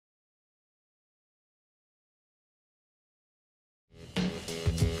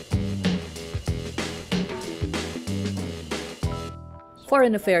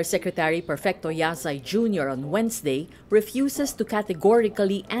Foreign Affairs Secretary Perfecto Yasay Jr. on Wednesday refuses to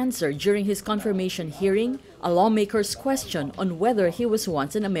categorically answer during his confirmation hearing a lawmaker's question on whether he was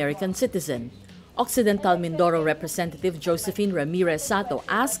once an American citizen. Occidental Mindoro Representative Josephine Ramirez Sato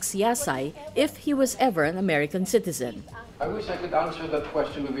asks Yasay if he was ever an American citizen. I wish I could answer that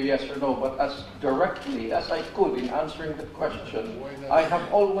question with a yes or no, but as directly as I could in answering the question, I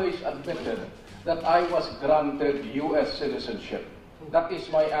have always admitted that I was granted U.S. citizenship. That is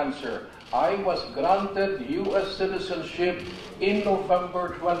my answer. I was granted U.S. citizenship in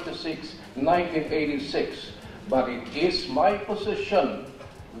November 26, 1986. But it is my position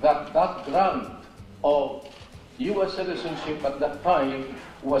that that grant of U.S. citizenship at that time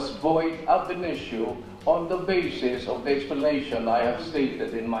was void ab initio on the basis of the explanation I have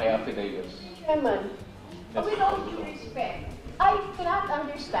stated in my affidavits. Chairman, with all due respect, I cannot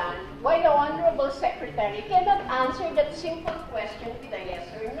understand why the Honorable Secretary cannot answer that simple question with a yes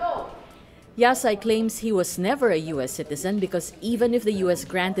or no. Yasay claims he was never a U.S. citizen because even if the U.S.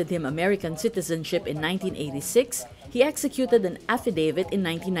 granted him American citizenship in 1986, he executed an affidavit in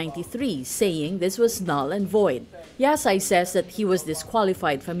 1993 saying this was null and void. Yasay says that he was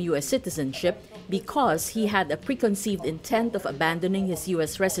disqualified from U.S. citizenship because he had a preconceived intent of abandoning his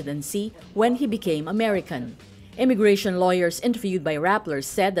U.S. residency when he became American. Immigration lawyers interviewed by Rappler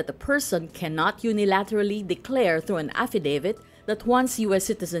said that a person cannot unilaterally declare through an affidavit that one's U.S.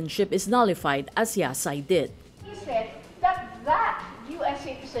 citizenship is nullified, as Yasay did. He said that U.S.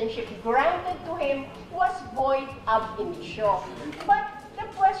 citizenship granted to him was void ab initio. But the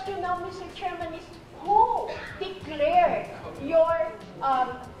question now, Mr. Chairman, is who declared your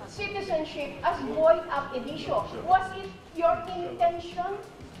citizenship as void ab initio? Was it your intention?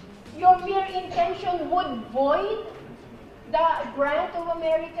 Your mere intention would void the grant of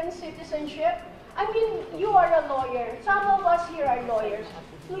American citizenship? I mean, you are a lawyer. Some of us here are lawyers.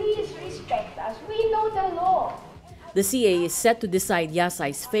 Please respect us. We know the law. The CA is set to decide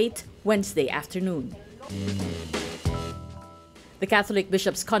Yasay's fate Wednesday afternoon. The Catholic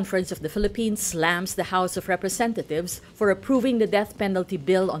Bishops' Conference of the Philippines slams the House of Representatives for approving the death penalty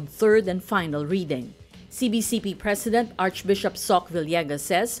bill on third and final reading. CBCP President Archbishop Soc Villegas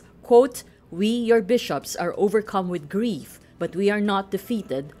says, quote, "We, your bishops, are overcome with grief, but we are not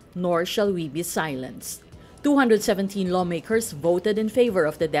defeated, nor shall we be silenced." 217 lawmakers voted in favor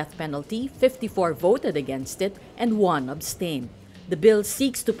of the death penalty, 54 voted against it, and 1 abstained. The bill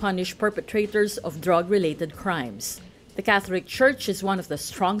seeks to punish perpetrators of drug-related crimes. The Catholic Church is one of the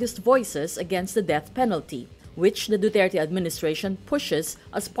strongest voices against the death penalty, which the Duterte administration pushes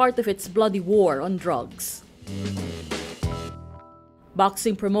as part of its bloody war on drugs.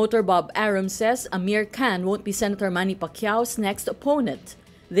 Boxing promoter Bob Arum says Amir Khan won't be Senator Manny Pacquiao's next opponent.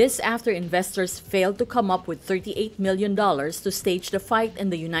 This after investors failed to come up with $38 million to stage the fight in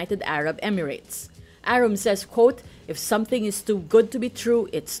the United Arab Emirates. Arum says, quote, "If something is too good to be true,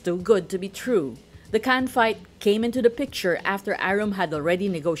 it's too good to be true." The Khan fight came into the picture after Arum had already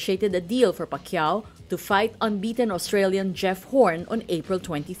negotiated a deal for Pacquiao to fight unbeaten Australian Jeff Horn on April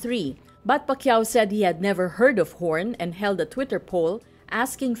 23. But Pacquiao said he had never heard of Horn and held a Twitter poll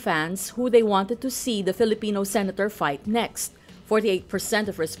asking fans who they wanted to see the Filipino senator fight next. 48%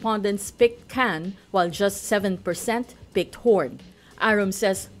 of respondents picked Khan, while just 7% picked Horn. Arum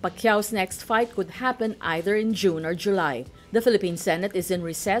says Pacquiao's next fight could happen either in June or July. The Philippine Senate is in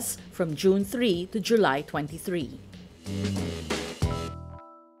recess from June 3 to July 23.